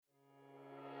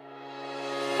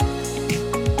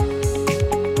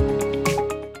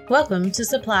Welcome to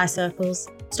Supply Circles,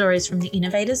 stories from the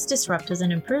innovators, disruptors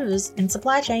and improvers in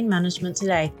supply chain management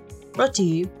today, brought to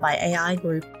you by AI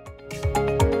Group.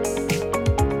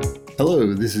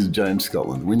 Hello, this is James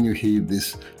Scotland. When you hear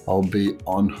this, I'll be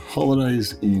on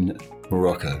holidays in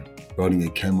Morocco, riding a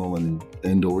camel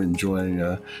and or enjoying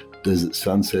a desert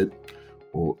sunset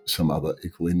or some other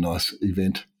equally nice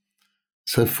event.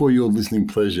 So for your listening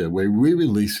pleasure, we're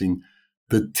re-releasing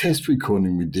the test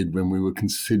recording we did when we were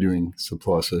considering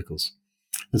Supply Circles.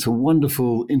 It's a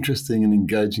wonderful, interesting and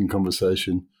engaging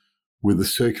conversation with a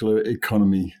circular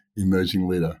economy emerging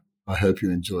leader. I hope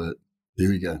you enjoy it. Here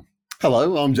we go.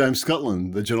 Hello, I'm James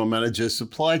Scotland, the General Manager,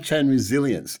 Supply Chain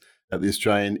Resilience at the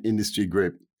Australian Industry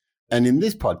Group. And in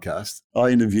this podcast, I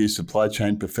interview supply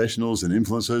chain professionals and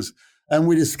influencers, and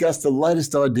we discuss the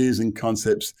latest ideas and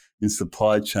concepts in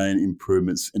supply chain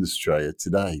improvements in Australia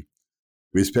today.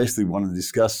 We especially want to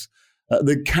discuss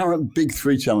the current big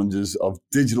three challenges of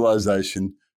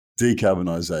digitalisation,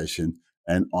 decarbonisation,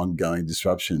 and ongoing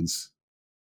disruptions.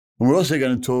 And we're also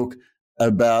going to talk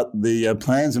about the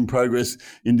plans and progress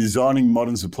in designing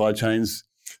modern supply chains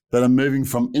that are moving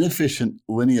from inefficient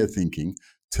linear thinking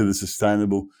to the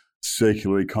sustainable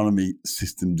circular economy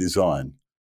system design.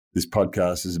 This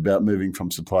podcast is about moving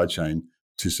from supply chain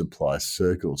to supply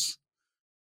circles.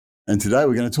 And today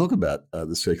we're going to talk about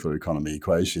the circular economy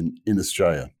equation in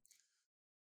Australia.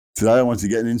 Today I want to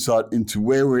get an insight into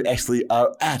where we actually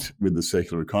are at with the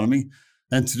circular economy.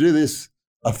 And to do this,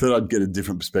 I thought I'd get a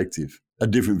different perspective, a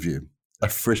different view, a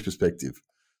fresh perspective.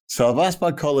 So I've asked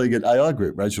my colleague at AI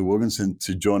Group, Rachael Wilkinson,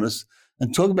 to join us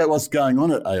and talk about what's going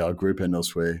on at AI Group and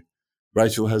elsewhere.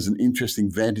 Rachael has an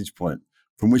interesting vantage point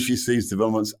from which she sees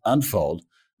developments unfold.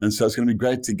 And so it's going to be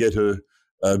great to get her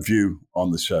view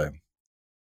on the show.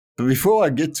 But before I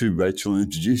get to Rachael and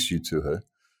introduce you to her,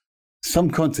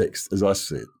 some context as I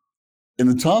see it. In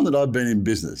the time that I've been in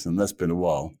business, and that's been a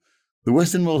while, the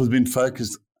Western world has been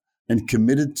focused and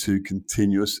committed to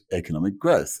continuous economic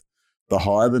growth. The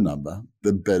higher the number,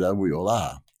 the better we all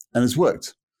are. And it's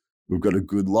worked. We've got a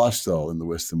good lifestyle in the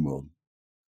Western world.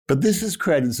 But this has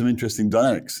created some interesting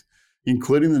dynamics,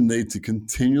 including the need to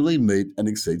continually meet and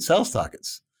exceed sales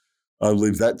targets. I've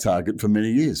lived that target for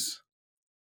many years.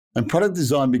 And product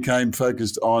design became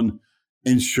focused on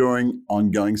ensuring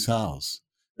ongoing sales.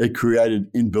 It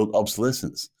created inbuilt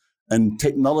obsolescence and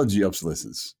technology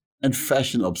obsolescence and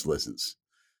fashion obsolescence.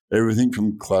 Everything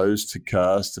from clothes to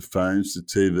cars to phones to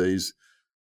TVs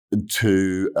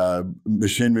to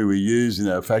machinery we use in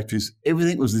our factories,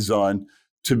 everything was designed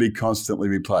to be constantly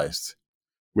replaced.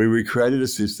 We recreated a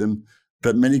system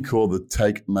that many call the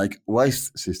take, make,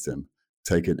 waste system.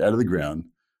 Take it out of the ground,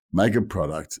 make a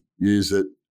product, use it,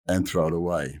 and throw it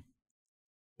away.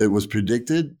 It was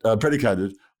predicated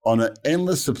on an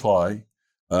endless supply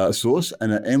source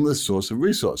and an endless source of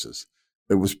resources.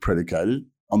 It was predicated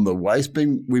on the waste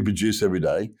we produce every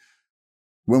day.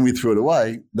 When we threw it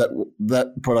away,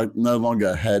 that product no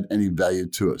longer had any value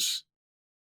to us.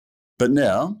 But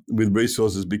now, with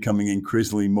resources becoming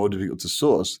increasingly more difficult to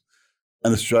source,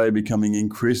 and Australia becoming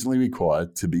increasingly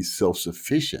required to be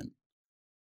self-sufficient,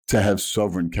 to have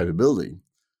sovereign capability,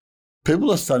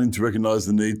 people are starting to recognise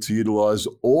the need to utilise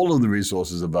all of the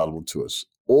resources available to us,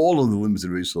 all of the limited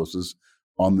resources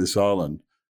on this island,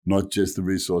 not just the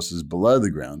resources below the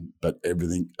ground, but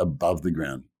everything above the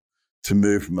ground, to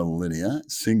move from a linear,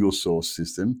 single-source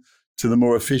system to the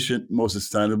more efficient, more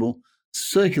sustainable,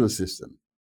 circular system.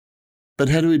 But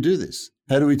how do we do this?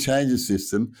 How do we change a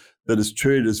system that has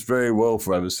treated us very well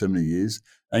for over 70 years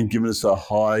and given us a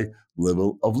high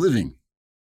level of living?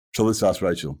 So let's ask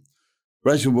Rachael.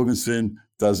 Rachael Wilkinson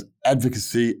does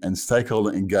advocacy and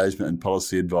stakeholder engagement and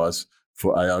policy advice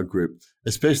for AI Group,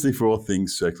 especially for all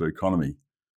things circular economy.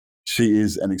 She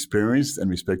is an experienced and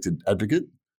respected advocate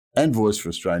and voice for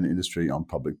Australian industry on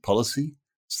public policy,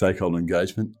 stakeholder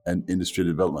engagement and industry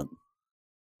development.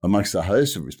 Amongst a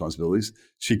host of responsibilities,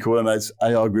 she coordinates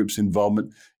AI Group's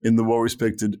involvement in the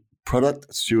well-respected Product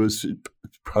Stewardship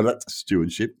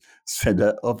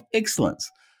Centre of Excellence.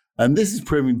 And this is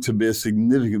proving to be a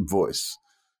significant voice.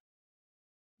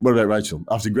 What about Rachael?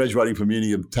 After graduating from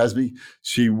Uni of Tasmanie,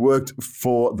 she worked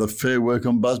for the Fair Work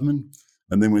Ombudsman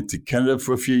and then went to Canada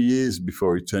for a few years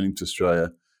before returning to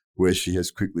Australia, where she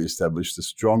has quickly established a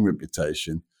strong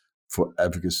reputation for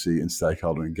advocacy and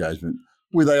stakeholder engagement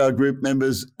with AI Group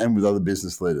members and with other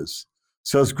business leaders.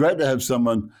 So it's great to have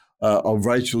someone of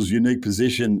Rachael's unique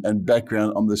position and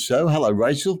background on the show. Hello,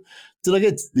 Rachael. Did I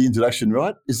get the introduction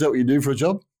right? Is that what you do for a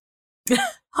job?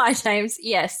 Hi, James.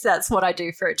 Yes, that's what I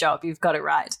do for a job. You've got it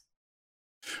right.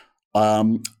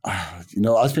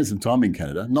 I spent some time in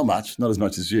Canada, not much, not as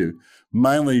much as you,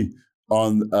 mainly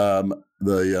on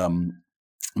the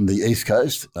East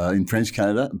Coast in French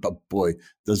Canada, but boy,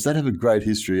 does that have a great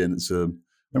history, and it's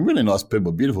and really nice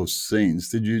people, beautiful scenes.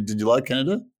 Did you like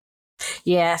Canada?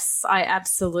 Yes, I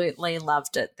absolutely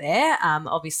loved it there.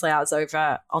 Obviously, I was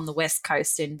over on the West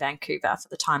Coast in Vancouver for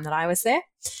the time that I was there,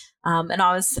 and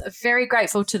I was very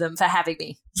grateful to them for having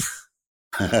me.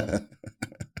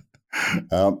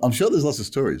 I'm sure there's lots of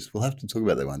stories. We'll have to talk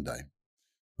about that one day.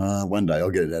 One day I'll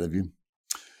get it out of you.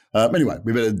 Anyway,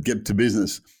 we better get to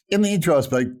business. In the intro, I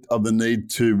spoke of the need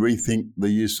to rethink the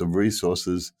use of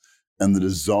resources and the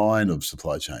design of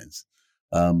supply chains.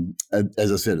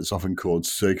 As I said, it's often called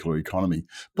circular economy.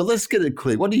 But let's get it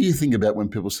clear. What do you think about when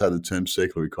people say the term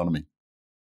circular economy?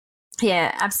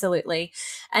 Yeah, absolutely.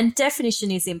 And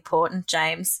definition is important,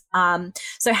 James.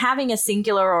 So having a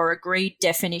singular or agreed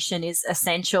definition is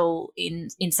essential in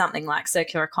something like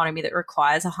circular economy that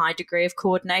requires a high degree of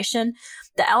coordination.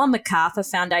 The Ellen MacArthur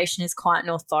Foundation is quite an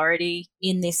authority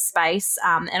in this space,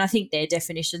 and I think their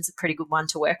definition's a pretty good one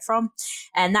to work from.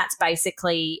 And that's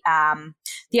basically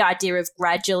the idea of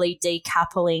gradually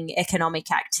decoupling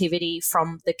economic activity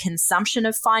from the consumption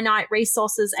of finite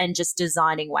resources and just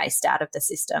designing waste out of the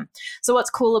system. So what's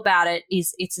cool about it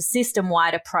is it's a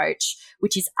system-wide approach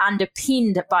which is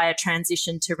underpinned by a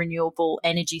transition to renewable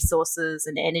energy sources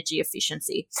and energy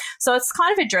efficiency. So it's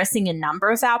kind of addressing a number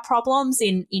of our problems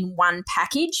in one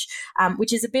package,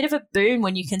 which is a bit of a boon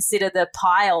when you consider the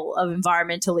pile of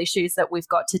environmental issues that we've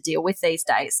got to deal with these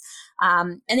days.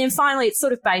 And then finally, it's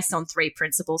sort of based on three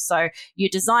principles. So you're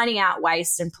designing out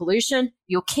waste and pollution,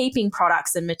 you're keeping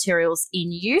products and materials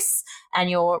in use, and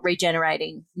you're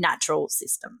regenerating natural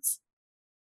systems.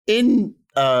 In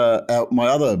my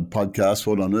other podcast,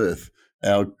 What on Earth,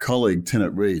 our colleague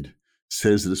Tennant Reid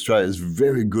says that Australia is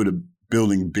very good at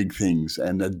building big things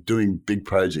and at doing big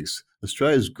projects.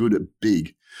 Australia's good at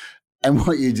big, and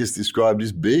what you just described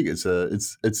is big. It's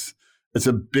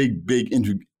a big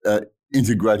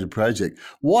integrated project.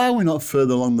 Why are we not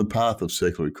further along the path of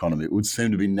circular economy? It would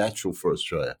seem to be natural for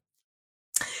Australia.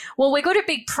 Well, we're good at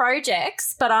big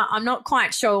projects, but I'm not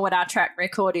quite sure what our track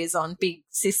record is on big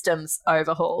systems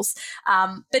overhauls.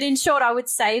 But in short, I would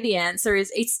say the answer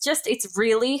is it's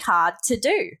really hard to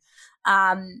do.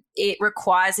 It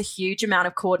requires a huge amount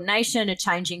of coordination, a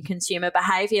change in consumer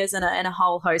behaviours, and a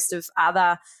whole host of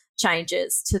other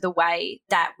changes to the way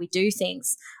that we do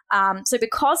things. So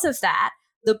because of that,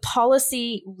 the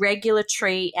policy,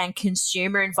 regulatory and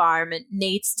consumer environment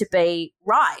needs to be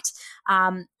right.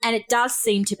 And it does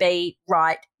seem to be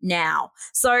right now.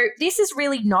 So this is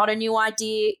really not a new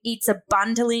idea. It's a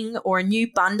bundling or a new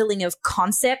bundling of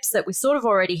concepts that we sort of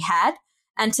already had.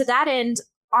 And to that end,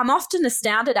 I'm often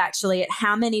astounded actually at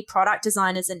how many product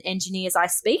designers and engineers I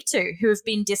speak to who have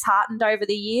been disheartened over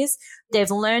the years.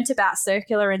 They've learnt about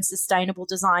circular and sustainable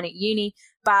design at uni,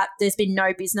 but there's been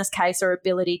no business case or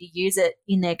ability to use it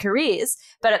in their careers.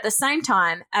 But at the same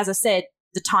time, as I said,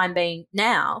 the time being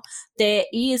now, there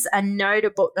is a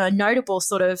notable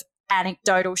sort of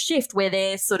anecdotal shift where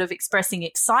they're sort of expressing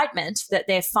excitement that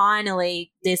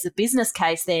there's a business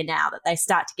case there now that they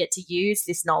start to get to use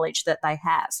this knowledge that they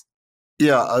have.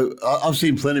 Yeah, I've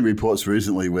seen plenty of reports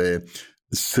recently where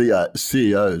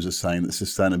CEOs are saying that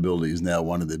sustainability is now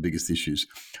one of their biggest issues.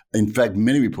 In fact,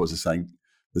 many reports are saying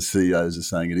the CEOs are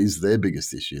saying it is their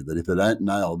biggest issue, that if they don't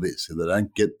nail this, if they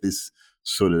don't get this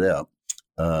sorted out,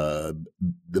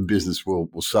 the business will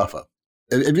suffer.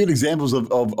 Have you got examples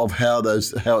of how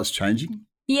it's changing?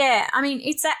 Yeah, I mean,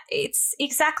 it's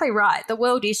exactly right. The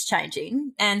world is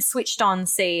changing, and switched on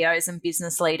CEOs and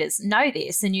business leaders know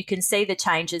this, and you can see the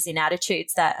changes in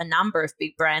attitudes that a number of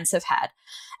big brands have had.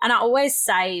 And I always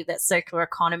say that circular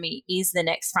economy is the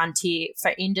next frontier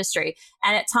for industry,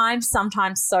 and at times,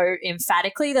 sometimes so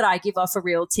emphatically that I give off a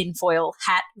real tinfoil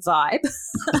hat vibe.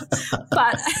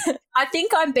 But I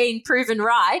think I'm being proven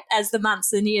right as the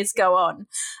months and years go on.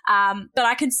 But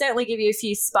I can certainly give you a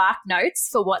few spark notes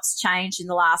for what's changed in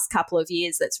the last couple of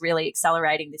years that's really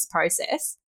accelerating this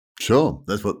process. Sure.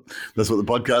 That's what the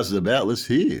podcast is about. Let's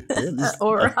hear. Yeah,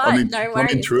 all right. No worries. I'm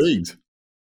intrigued.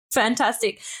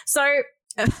 Fantastic. So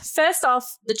first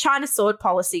off, the China sword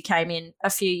policy came in a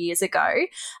few years ago,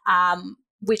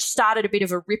 which started a bit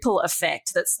of a ripple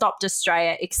effect that stopped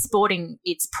Australia exporting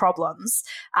its problems.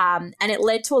 And it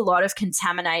led to a lot of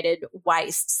contaminated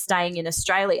waste staying in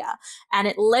Australia. And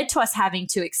it led to us having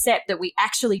to accept that we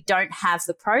actually don't have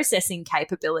the processing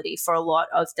capability for a lot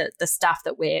of the stuff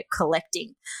that we're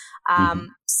collecting.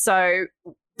 So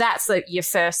that's your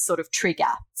first sort of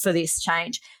trigger for this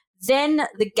change. Then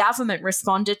the government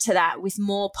responded to that with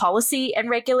more policy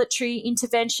and regulatory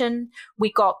intervention.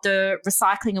 We got the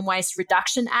Recycling and Waste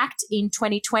Reduction Act in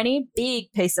 2020,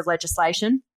 big piece of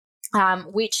legislation.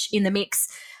 which in the mix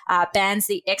bans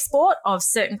the export of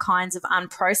certain kinds of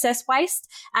unprocessed waste,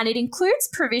 and it includes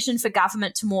provision for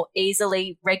government to more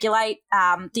easily regulate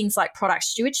things like product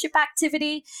stewardship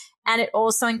activity. And it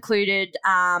also included,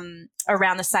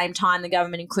 around the same time, the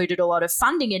government included a lot of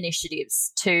funding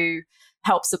initiatives to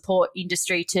help support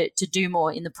industry to do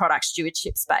more in the product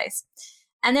stewardship space.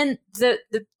 And then the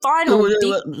final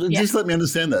Just let me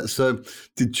understand that. So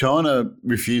did China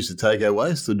refuse to take our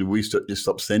waste, or did we just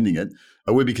stop sending it?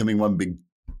 Are we becoming one big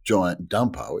giant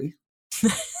dump, are we?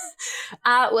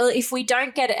 Well, if we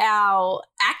don't get our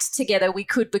act together, we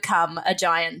could become a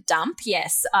giant dump,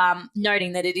 yes,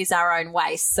 noting that it is our own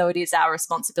waste, so it is our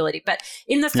responsibility. But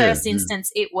in the first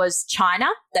instance, it was China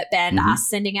that banned us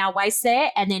sending our waste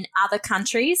there, and then other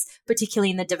countries, particularly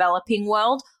in the developing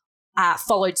world,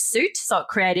 followed suit. So it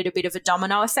created a bit of a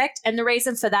domino effect. And the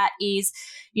reason for that is,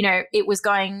 it was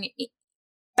going...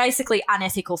 basically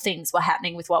unethical things were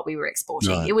happening with what we were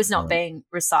exporting. Right, it was not being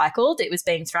recycled. It was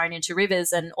being thrown into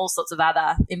rivers and all sorts of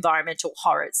other environmental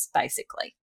horrors,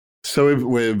 basically. So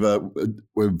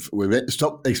we've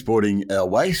stopped exporting our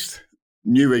waste.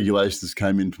 New regulations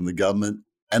came in from the government,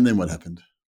 and then what happened?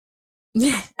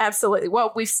 Yeah, absolutely.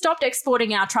 Well, we've stopped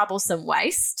exporting our troublesome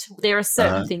waste. There are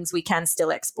certain things we can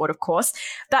still export, of course.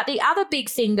 But the other big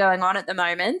thing going on at the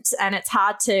moment, and it's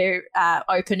hard to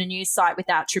open a news site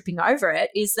without tripping over it,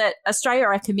 is that Australia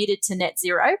are committed to net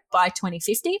zero by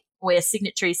 2050. We're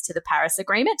signatories to the Paris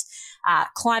Agreement.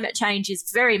 Climate change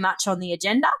is very much on the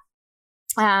agenda.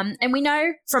 And we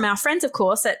know from our friends, of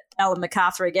course, at Ellen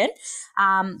MacArthur again,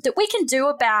 that we can do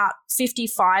about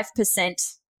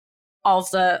 55%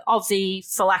 of the,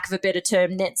 for lack of a better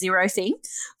term, net zero thing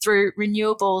through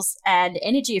renewables and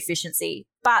energy efficiency.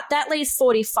 But that leaves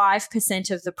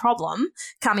 45% of the problem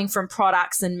coming from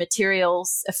products and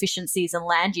materials, efficiencies and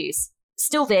land use,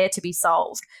 still there to be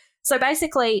solved. So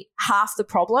basically, half the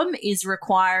problem is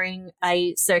requiring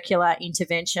a circular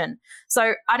intervention.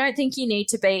 So I don't think you need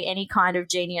to be any kind of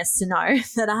genius to know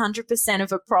that 100%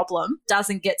 of a problem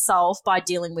doesn't get solved by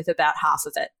dealing with about half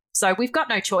of it. So we've got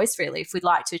no choice, really, if we'd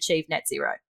like to achieve net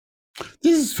zero.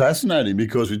 This is fascinating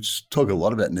because we talk a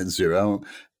lot about net zero,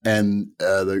 and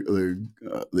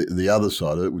the other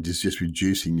side of it, which is just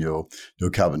reducing your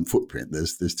carbon footprint.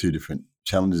 There's two different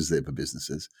challenges there for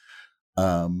businesses.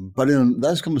 But in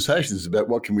those conversations about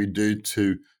what can we do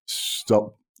to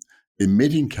stop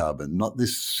emitting carbon, not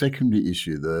this secondary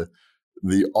issue,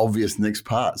 the obvious next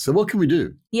part. So what can we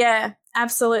do? Yeah,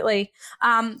 absolutely.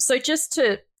 So just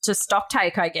to stock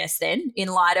take, I guess, then, in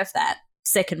light of that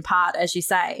second part, as you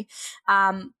say,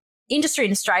 industry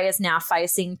in Australia is now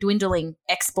facing dwindling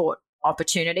export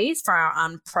opportunities for our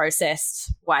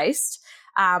unprocessed waste.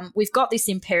 We've got this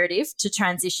imperative to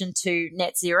transition to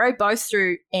net zero, both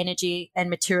through energy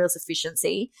and materials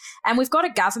efficiency. And we've got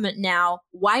a government now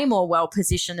way more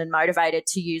well-positioned and motivated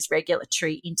to use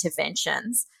regulatory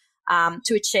interventions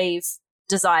to achieve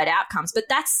desired outcomes. But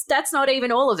that's not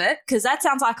even all of it, because that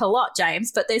sounds like a lot,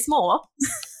 James, but there's more.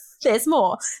 There's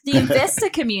more. The investor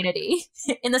community,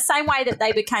 in the same way that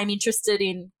they became interested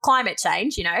in climate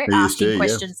change, ESG, asking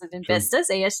questions of investors,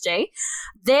 sure. ESG,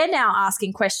 they're now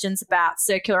asking questions about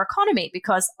circular economy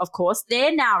because, of course,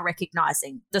 they're now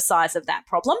recognising the size of that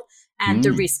problem and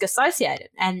the risk associated.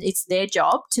 And it's their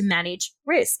job to manage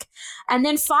risk. And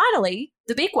then finally,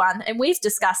 the big one, and we've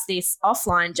discussed this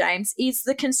offline, James, is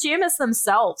the consumers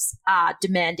themselves are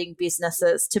demanding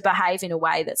businesses to behave in a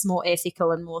way that's more ethical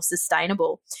and more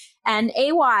sustainable. And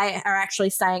EY are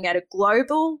actually saying at a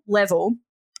global level,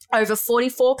 over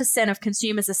 44% of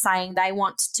consumers are saying they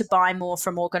want to buy more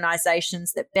from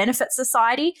organisations that benefit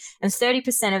society, and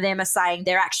 30% of them are saying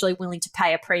they're actually willing to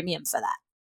pay a premium for that.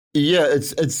 Yeah,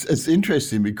 it's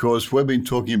interesting because we've been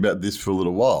talking about this for a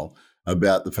little while,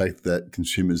 about the fact that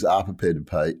consumers are prepared to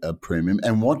pay a premium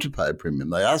and want to pay a premium.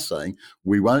 They are saying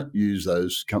we won't use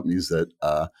those companies that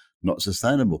are not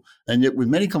sustainable. And yet with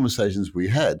many conversations we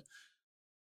had,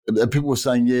 people were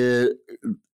saying, the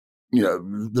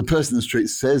person in the street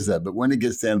says that, but when it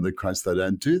gets down to the crunch, they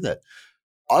don't do that.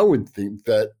 I would think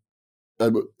that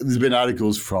there's been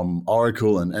articles from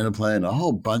Oracle and Enerplay and a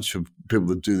whole bunch of people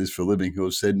that do this for a living who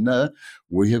have said, no,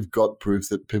 we have got proof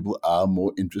that people are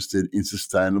more interested in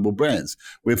sustainable brands.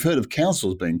 We've heard of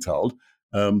councils being told,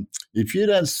 if you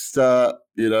don't start,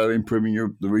 improving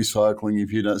the recycling,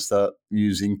 if you don't start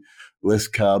using less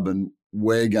carbon,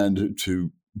 we're going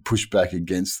to push back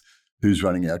against who's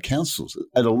running our councils.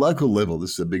 At a local level,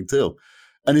 this is a big deal.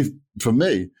 And for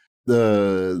me,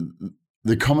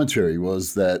 the commentary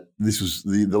was that this was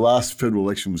the last federal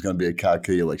election was going to be a car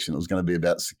key election. It was going to be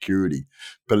about security,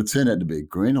 but it turned out to be a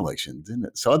green election, didn't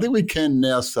it? So I think we can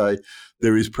now say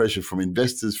there is pressure from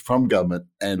investors, from government,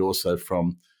 and also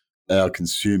from our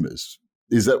consumers.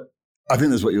 I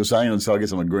think that's what you're saying, and so I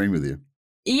guess I'm agreeing with you.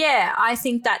 Yeah, I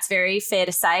think that's very fair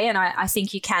to say. And I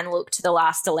think you can look to the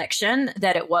last election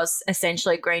that it was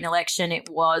essentially a green election. It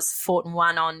was fought and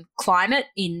won on climate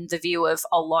in the view of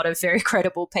a lot of very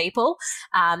credible people.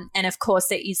 And of course,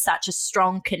 there is such a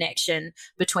strong connection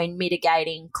between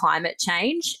mitigating climate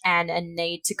change and a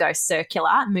need to go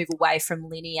circular, move away from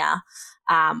linear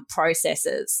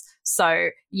processes. So,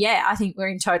 yeah, I think we're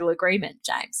in total agreement,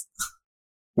 James.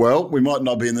 Well, we might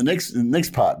not be in the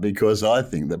next part, because I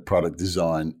think that product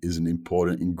design is an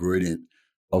important ingredient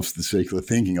of the circular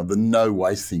thinking, of the no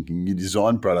waste thinking. You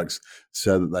design products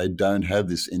so that they don't have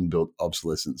this inbuilt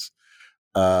obsolescence,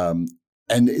 and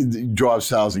it drives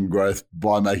sales and growth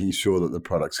by making sure that the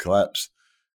products collapse.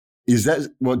 Is that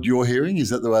what you're hearing?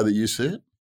 Is that the way that you see it?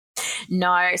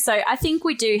 No. So I think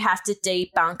we do have to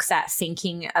debunk that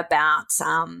thinking about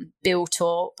built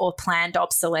or planned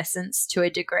obsolescence to a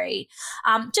degree.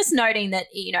 Just noting that,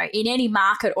 in any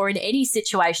market or in any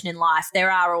situation in life,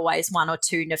 there are always one or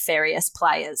two nefarious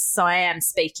players. So I am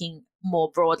speaking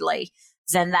more broadly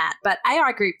than that. But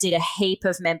AI Group did a heap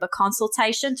of member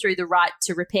consultation through the Right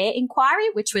to Repair inquiry,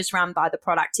 which was run by the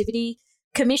Productivity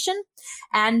Commission,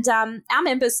 and our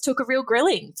members took a real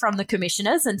grilling from the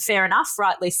commissioners, and fair enough,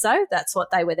 rightly so. That's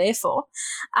what they were there for.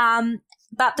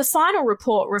 But the final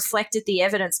report reflected the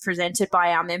evidence presented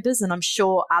by our members, and I'm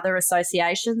sure other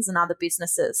associations and other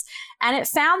businesses. And it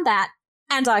found that,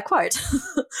 and I quote,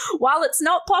 while it's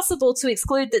not possible to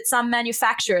exclude that some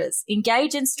manufacturers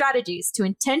engage in strategies to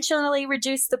intentionally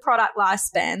reduce the product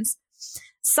lifespans,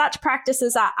 such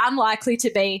practices are unlikely to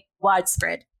be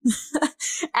widespread.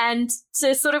 And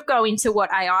to sort of go into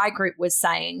what AI Group was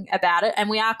saying about it, and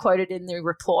we are quoted in the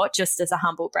report just as a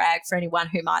humble brag for anyone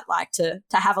who might like to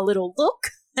have a little look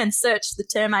and search the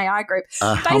term AI Group.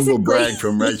 Humble brag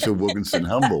from Rachael Wilkinson.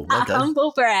 Humble. Okay. A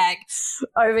humble brag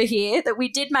over here that we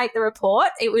did make the report.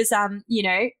 It was, a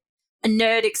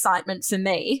nerd excitement for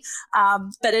me.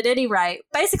 But at any rate,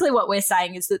 basically what we're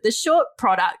saying is that the short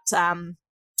product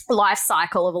life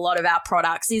cycle of a lot of our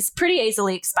products is pretty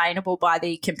easily explainable by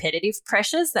the competitive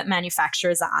pressures that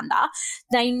manufacturers are under.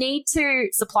 They need to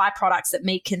supply products that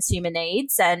meet consumer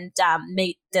needs and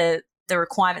meet the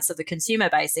requirements of the consumer,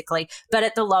 basically, but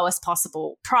at the lowest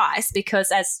possible price, because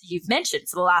as you've mentioned,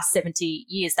 for the last 70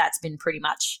 years, that's been pretty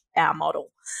much our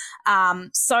model.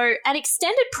 So an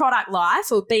extended product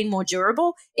life, or being more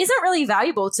durable, isn't really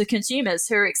valuable to consumers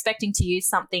who are expecting to use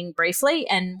something briefly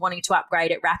and wanting to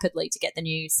upgrade it rapidly to get the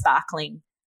new sparkling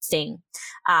thing.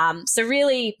 So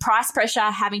really price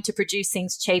pressure, having to produce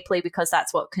things cheaply because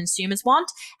that's what consumers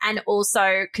want, and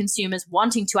also consumers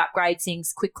wanting to upgrade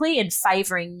things quickly and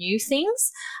favouring new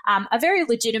things are very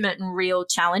legitimate and real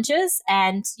challenges.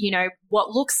 And,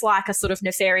 what looks like a sort of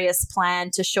nefarious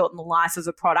plan to shorten the life of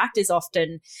a product is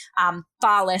often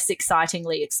far less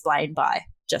excitingly explained by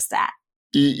just that.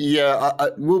 Yeah,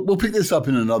 we'll pick this up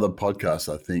in another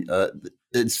podcast, I think.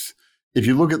 If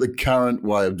you look at the current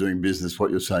way of doing business,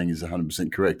 what you're saying is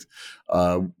 100% correct.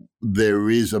 There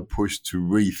is a push to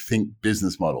rethink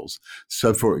business models.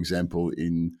 So, for example,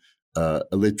 in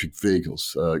electric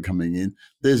vehicles coming in,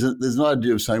 there's an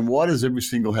idea of saying, why does every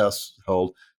single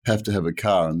household have to have a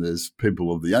car? And there's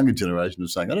people of the younger generation who are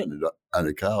saying, I don't need to own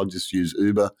a car. I'll just use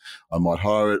Uber. I might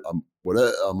hire it.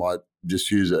 I might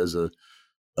just use it as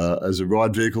a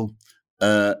ride vehicle.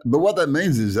 But what that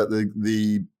means is that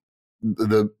the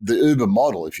Uber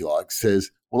model, if you like,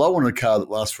 says, well, I want a car that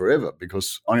lasts forever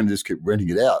because I'm going to just keep renting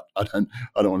it out. I don't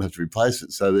want to have to replace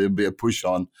it. So there'll be a push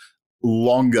on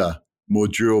longer, more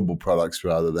durable products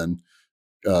rather than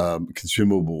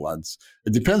consumable ones.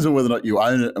 It depends on whether or not you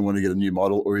own it and want to get a new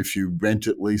model, or if you rent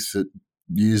it, lease it,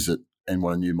 use it, and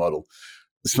want a new model.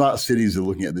 The smart cities are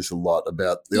looking at this a lot,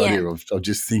 about the idea of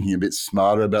just thinking a bit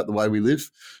smarter about the way we live.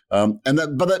 But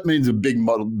that means a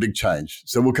big change.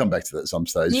 So we'll come back to that at some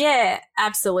stage. Yeah,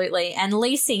 absolutely. And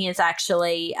leasing is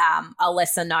actually a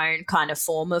lesser known kind of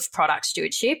form of product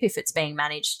stewardship if it's being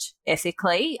managed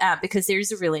ethically, because there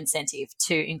is a real incentive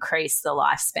to increase the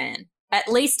lifespan. At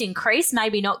least increase,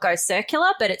 maybe not go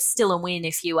circular, but it's still a win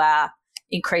if you are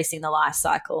increasing the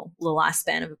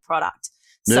lifespan of a product.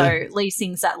 So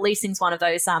leasing's one of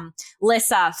those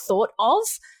lesser thought of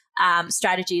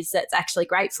strategies that's actually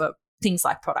great for things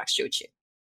like product stewardship.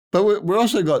 But we're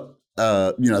also got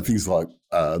things like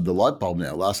the light bulb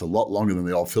now lasts a lot longer than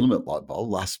the old filament light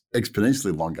bulb, lasts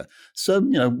exponentially longer. So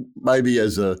maybe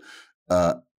as a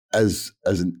as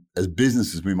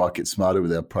businesses, we might get smarter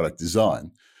with our product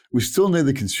design. We still need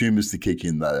the consumers to kick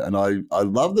in, though. And I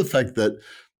love the fact that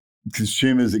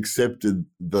consumers accepted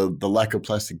the lack of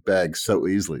plastic bags so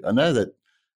easily. I know that,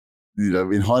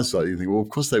 in hindsight, you think, well, of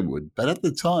course they would. But at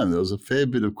the time, there was a fair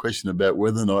bit of question about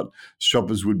whether or not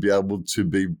shoppers would be able to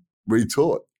be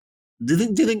retaught. Do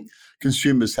you think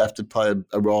consumers have to play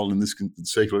a role in this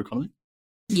circular economy?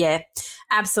 Yeah,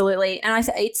 absolutely. And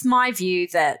it's my view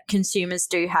that consumers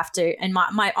do have to, and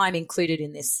I'm included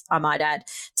in this, I might add,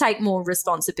 take more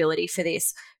responsibility for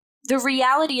this. The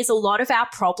reality is a lot of our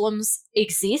problems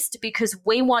exist because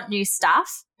we want new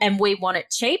stuff and we want it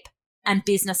cheap, and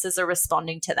businesses are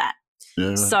responding to that.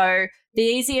 Yeah. So the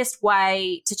easiest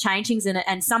way to change things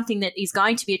and something that is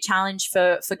going to be a challenge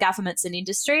for governments and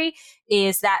industry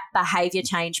is that behaviour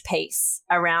change piece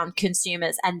around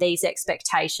consumers and these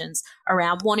expectations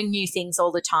around wanting new things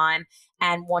all the time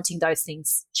and wanting those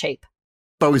things cheap.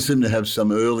 But we seem to have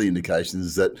some early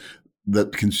indications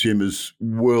that consumers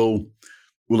will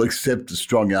accept a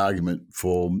strong argument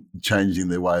for changing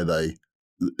the way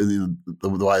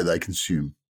they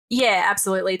consume. Yeah,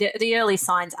 absolutely. The early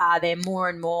signs are there more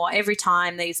and more. Every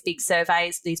time these big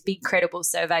surveys, these big credible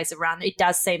surveys are run, it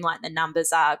does seem like the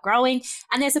numbers are growing.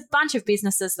 And there's a bunch of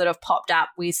businesses that have popped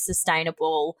up with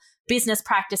sustainable business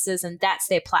practices, and that's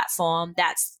their platform.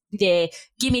 That's their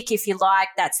gimmick, if you like.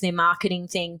 That's their marketing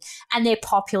thing. And they're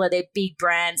popular. They're big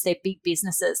brands. They're big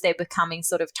businesses. They're becoming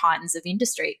sort of titans of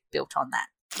industry built on that.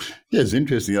 Yeah, it's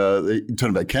interesting. You talked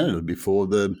about Canada before.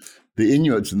 The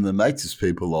Inuits and the Métis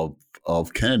people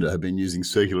of Canada have been using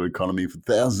circular economy for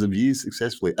thousands of years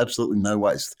successfully. Absolutely no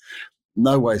waste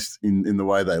in the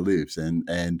way they lived.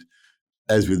 And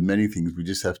as with many things, we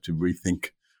just have to rethink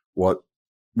what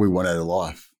we want out of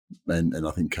life. And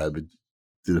I think COVID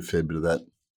did a fair bit of that.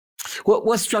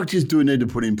 What structures do we need to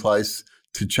put in place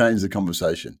to change the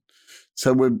conversation?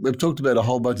 So we've talked about a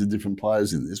whole bunch of different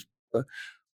players in this.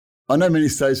 I know many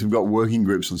states have got working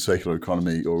groups on circular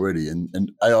economy already,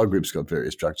 and AI groups got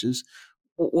various structures.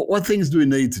 What things do we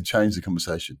need to change the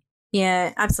conversation?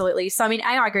 Yeah, absolutely. So,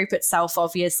 AI Group itself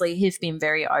obviously have been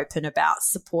very open about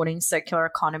supporting circular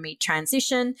economy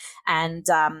transition and,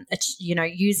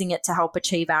 using it to help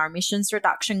achieve our emissions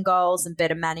reduction goals and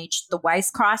better manage the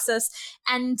waste crisis.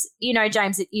 And,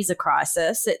 James, it is a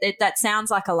crisis. That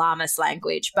sounds like alarmist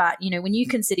language, but, when you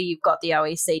consider you've got the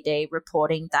OECD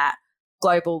reporting that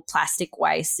global plastic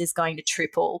waste is going to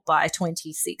triple by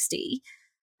 2060,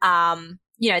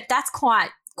 that's quite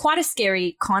a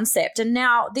scary concept. And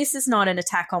now this is not an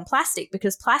attack on plastic,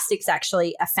 because plastic's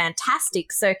actually a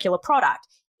fantastic circular product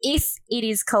if it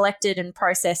is collected and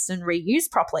processed and reused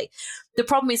properly. The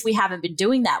problem is we haven't been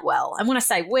doing that well. And when I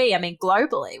say we, I mean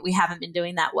globally, we haven't been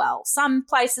doing that well. Some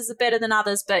places are better than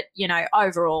others, but,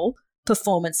 overall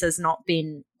performance has not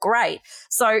been great.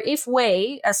 So if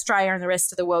we, Australia and the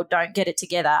rest of the world, don't get it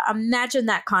together, imagine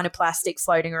that kind of plastic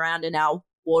floating around in our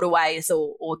waterways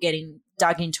or getting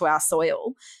dug into our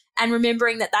soil. And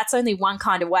remembering that that's only one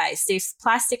kind of waste. If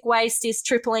plastic waste is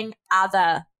tripling,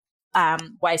 other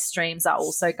waste streams are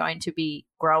also going to be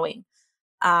growing.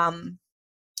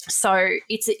 So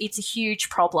it's a huge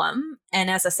problem.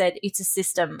 And as I said, it's a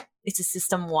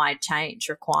system-wide change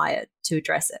required to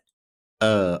address it.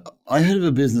 I heard of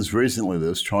a business recently that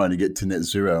was trying to get to net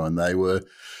zero, and they were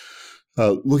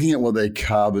looking at what their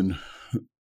carbon,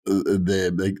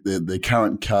 their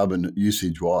current carbon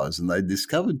usage was, and they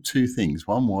discovered two things.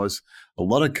 One was a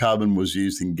lot of carbon was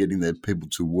used in getting their people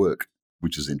to work,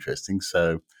 which is interesting.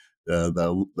 So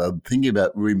they're thinking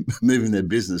about moving their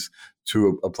business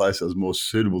to a place that was more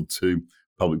suitable to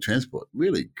public transport.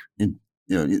 Really,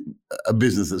 a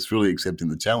business that's really accepting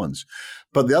the challenge.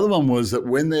 But the other one was that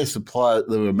when their supplier,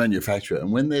 they were a manufacturer,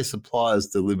 and when their suppliers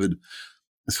delivered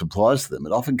supplies to them,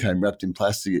 it often came wrapped in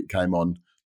plastic. It came on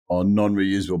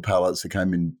non-reusable pallets. It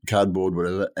came in cardboard,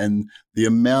 whatever. And the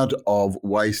amount of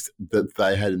waste that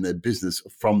they had in their business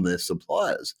from their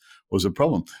suppliers was a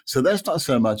problem. So that's not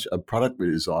so much a product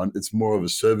redesign. It's more of a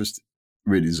service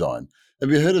redesign. Have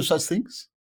you heard of such things?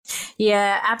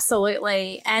 Yeah,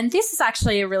 absolutely. And this is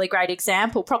actually a really great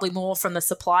example, probably more from the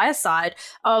supplier side,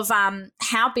 of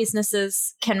how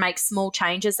businesses can make small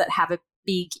changes that have a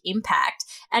big impact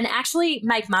and actually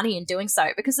make money in doing so,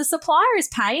 because the supplier is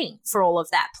paying for all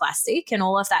of that plastic and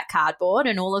all of that cardboard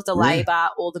and all of the labor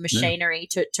or the machinery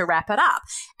to wrap it up.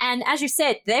 And as you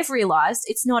said, they've realized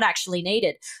it's not actually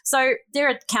needed. So there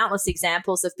are countless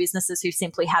examples of businesses who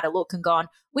simply had a look and gone,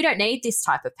 we don't need this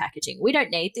type of packaging. We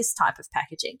don't need this type of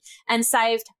packaging, and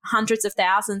saved hundreds of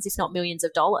thousands, if not millions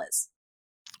of dollars.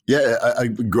 Yeah, a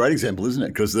great example, isn't it?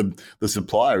 Because the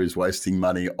supplier is wasting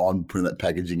money on putting that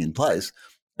packaging in place,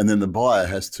 and then the buyer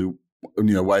has to,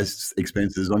 waste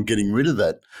expenses on getting rid of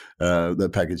that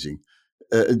packaging.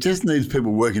 It just needs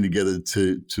people working together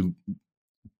to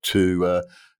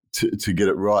get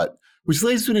it right. Which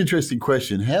leads to an interesting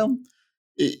question: how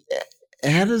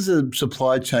does a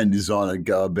supply chain designer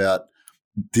go about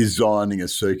designing a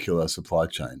circular supply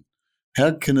chain?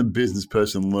 How can a business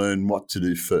person learn what to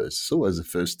do first? It's always the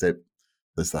first step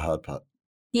that's the hard part.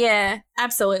 Yeah,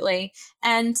 absolutely.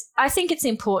 And I think it's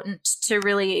important to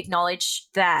really acknowledge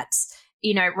that,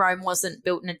 Rome wasn't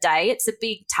built in a day. It's a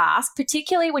big task,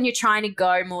 particularly when you're trying to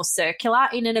go more circular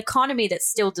in an economy that's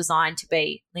still designed to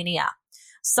be linear.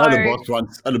 So I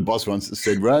had a boss once that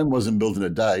said Rome wasn't built in a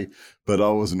day, but I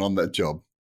wasn't on that job.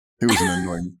 He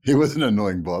was an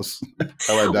annoying boss.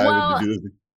 Hello, David. Well, did you do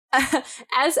this?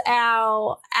 as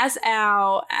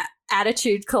our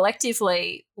attitude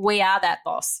collectively, we are that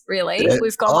boss. Really,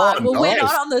 we've gone. We're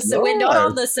not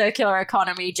on the circular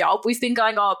economy job. We've been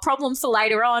going. Problem for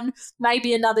later on.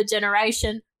 Maybe another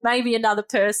generation. Maybe another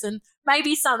person.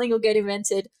 Maybe something will get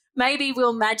invented. Maybe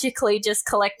we'll magically just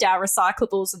collect our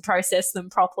recyclables and process them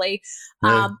properly.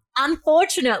 Yeah.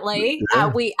 Unfortunately,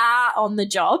 we are on the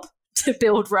job to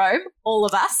build Rome, all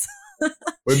of us.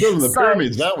 We're building the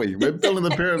pyramids, aren't we? We're building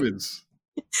the pyramids.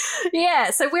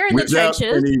 Yeah, so we're in the trenches.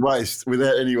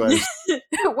 Without any waste.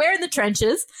 We're in the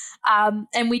trenches,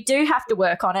 and we do have to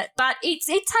work on it. But it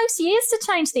takes years to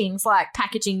change things like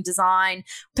packaging design,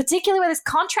 particularly where there's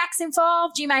contracts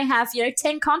involved. You may have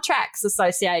 10 contracts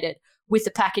associated with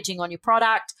the packaging on your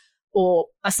product or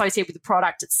associated with the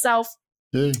product itself.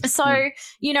 Yeah, so,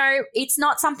 it's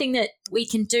not something that we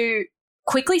can do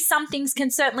quickly. Some things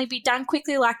can certainly be done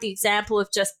quickly, like the example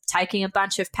of just taking a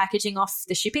bunch of packaging off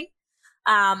the shipping.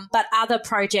 But other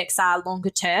projects are longer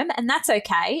term, and that's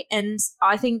okay. And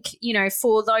I think,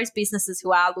 for those businesses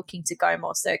who are looking to go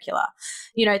more circular,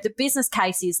 the business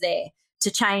case is there to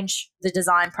change the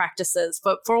design practices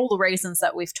for all the reasons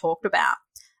that we've talked about.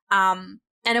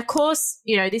 And of course,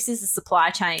 this is a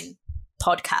supply chain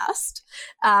podcast.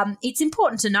 It's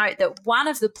important to note that one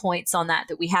of the points on that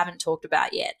we haven't talked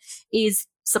about yet is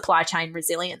supply chain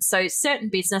resilience. So certain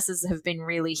businesses have been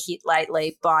really hit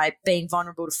lately by being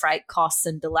vulnerable to freight costs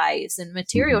and delays and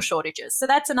material shortages. So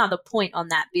that's another point on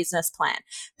that business plan.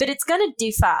 But it's going to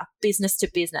differ business to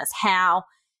business, how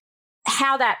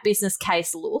that business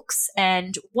case looks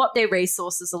and what their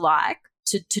resources are like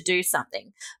to do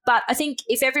something. But I think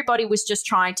if everybody was just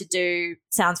trying to do,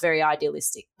 sounds very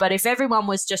idealistic, but if everyone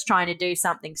was just trying to do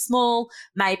something small,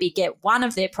 maybe get one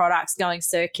of their products going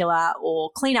circular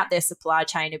or clean up their supply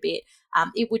chain a bit,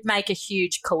 it would make a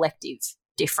huge collective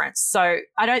difference. So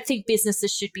I don't think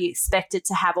businesses should be expected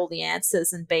to have all the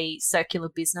answers and be circular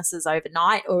businesses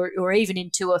overnight or even in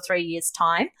 2 or 3 years'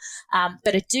 time.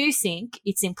 But I do think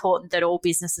it's important that all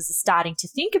businesses are starting to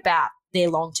think about their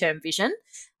long-term vision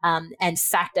and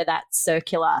factor that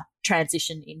circular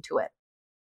transition into it.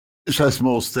 So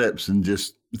small steps and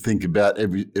just think about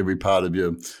every part of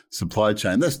your supply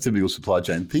chain. That's typical supply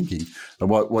chain thinking. And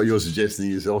what you're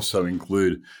suggesting is also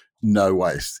include no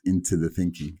waste into the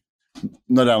thinking.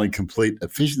 Not only complete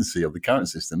efficiency of the current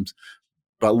systems,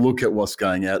 but look at what's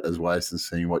going out as waste and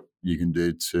seeing what you can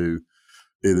do to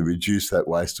either reduce that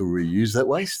waste or reuse that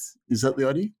waste. Is that the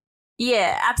idea?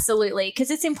 Yeah, absolutely. Because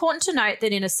it's important to note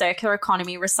that in a circular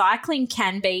economy, recycling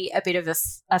can be a bit of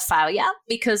a failure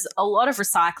because a lot of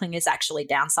recycling is actually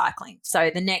downcycling. So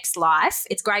the next life,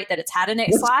 it's great that it's had a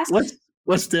next life.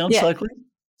 What's downcycling?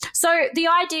 Yeah. So the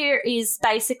idea is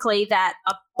basically that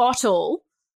a bottle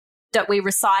that we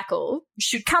recycle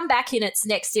should come back in its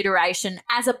next iteration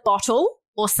as a bottle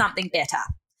or something better.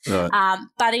 Right.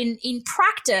 But in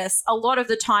practice, a lot of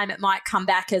the time it might come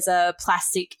back as a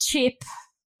plastic chip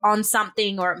on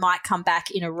something, or it might come back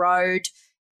in a road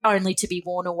only to be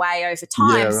worn away over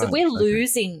time. Yeah, right. So we're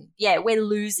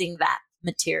losing that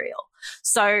material.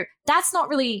 So that's not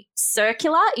really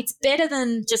circular. It's better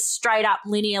than just straight up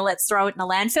linear, let's throw it in a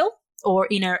landfill or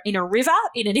in a river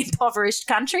in an impoverished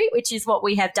country, which is what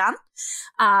we have done.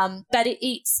 But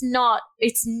it's not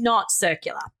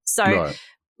circular. So Right.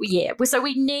 Yeah, so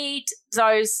we need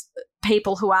those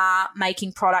people who are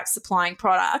making products, supplying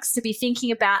products, to be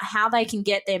thinking about how they can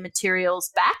get their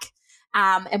materials back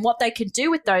and what they can do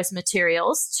with those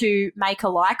materials to make a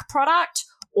like product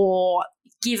or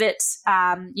give it,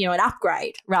 an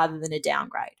upgrade rather than a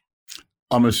downgrade.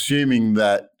 I'm assuming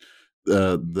that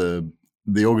the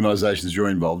organisations you're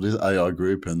involved with, AI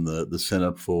Group and the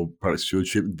Centre for Product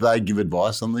Stewardship, they give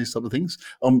advice on these type of things.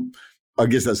 I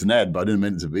guess that's an ad, but I didn't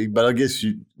mean it to be. But I guess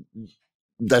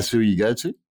that's who you go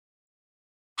to?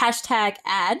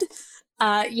 #ad.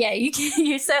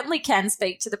 You certainly can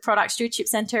speak to the Product Stewardship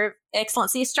Centre of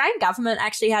Excellence. The Australian government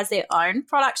actually has their own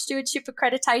product stewardship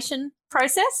accreditation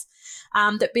process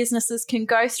that businesses can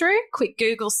go through. Quick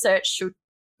Google search should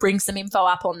bring some info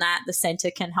up on that. The centre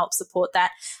can help support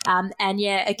that.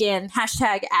 Again,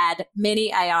 #ad.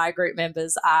 Many AI group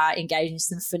members are engaging in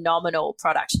some phenomenal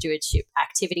product stewardship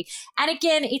activity. And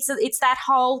again, it's that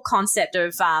whole concept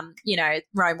of,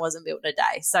 Rome wasn't built in a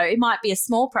day. So it might be a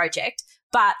small project,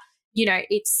 but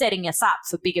it's setting us up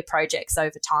for bigger projects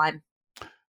over time.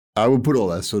 I will put all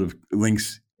those sort of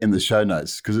links in the show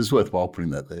notes because it's worthwhile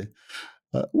putting that there.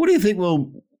 What do you think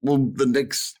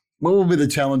what will be the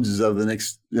challenges over the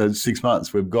next 6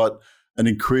 months? We've got an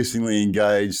increasingly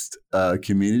engaged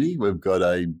community. We've got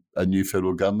a new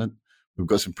federal government. We've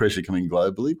got some pressure coming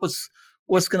globally.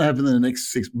 What's going to happen in the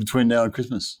next between now and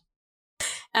Christmas?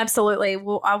 Absolutely.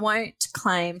 Well, I won't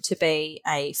claim to be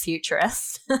a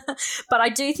futurist, but I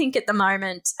do think at the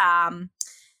moment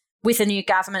with a new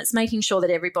government, it's making sure that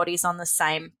everybody's on the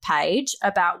same page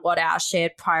about what our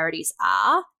shared priorities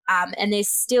are. And there's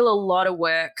still a lot of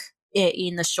work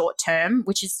in the short term,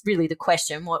 which is really the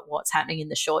question, what's happening in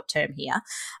the short term here,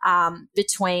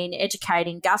 between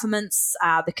educating governments,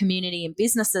 the community and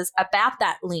businesses about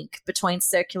that link between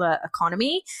circular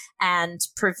economy and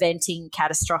preventing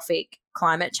catastrophic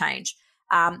climate change,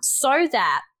 so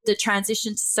that the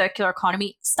transition to circular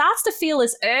economy starts to feel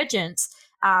as urgent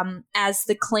as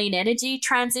the clean energy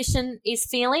transition is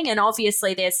feeling. And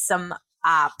obviously there's some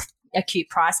acute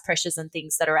price pressures and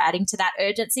things that are adding to that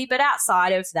urgency. But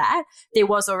outside of that, there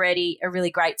was already a really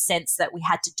great sense that we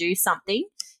had to do something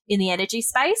in the energy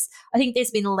space. I think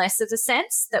there's been less of a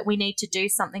sense that we need to do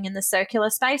something in the circular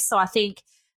space. So I think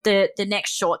the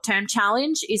next short-term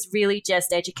challenge is really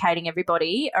just educating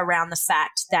everybody around the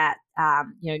fact that,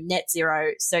 net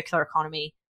zero, circular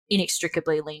economy,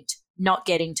 inextricably linked, not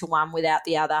getting to one without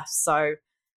the other. So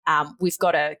we've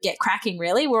got to get cracking,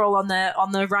 really. We're all on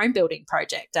the Rome building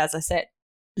project, as I said.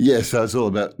 Yeah, so it's all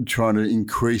about trying to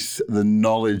increase the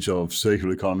knowledge of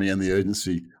circular economy and the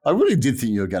urgency. I really did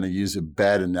think you were going to use a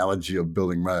bad analogy of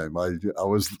building Rome. I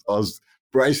was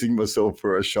bracing myself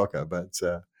for a shocker, but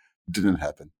didn't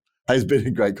happen. Hey, it's been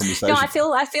a great conversation. No, I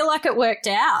feel like it worked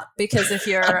out because of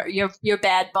your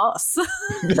bad boss.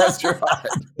 That's right.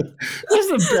 He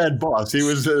wasn't a bad boss. He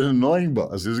was an annoying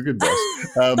boss. He was a good boss.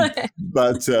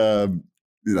 But all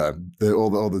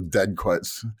the dad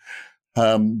quotes.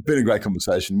 Been a great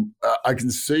conversation. I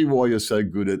can see why you're so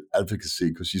good at advocacy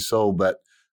because you sold that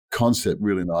concept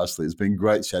really nicely. It's been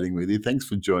great chatting with you. Thanks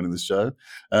for joining the show.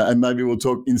 And maybe we'll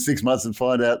talk in 6 months and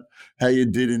find out how you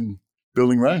did in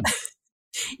building Rome.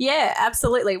 Yeah,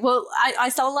 absolutely. Well, I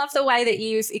still love the way that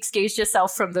you've excused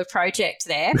yourself from the project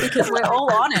there because we're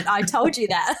all on it. I told you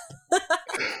that.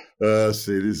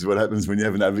 See, this is what happens when you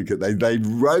have an advocate. They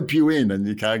rope you in and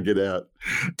you can't get out.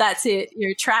 That's it.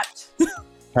 You're trapped.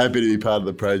 Happy to be part of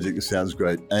the project. It sounds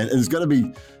great. And it's going to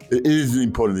be, it is an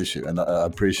important issue. And I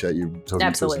appreciate you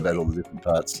talking to us about all the different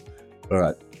parts. All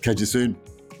right. Catch you soon.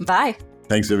 Bye.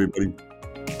 Thanks, everybody.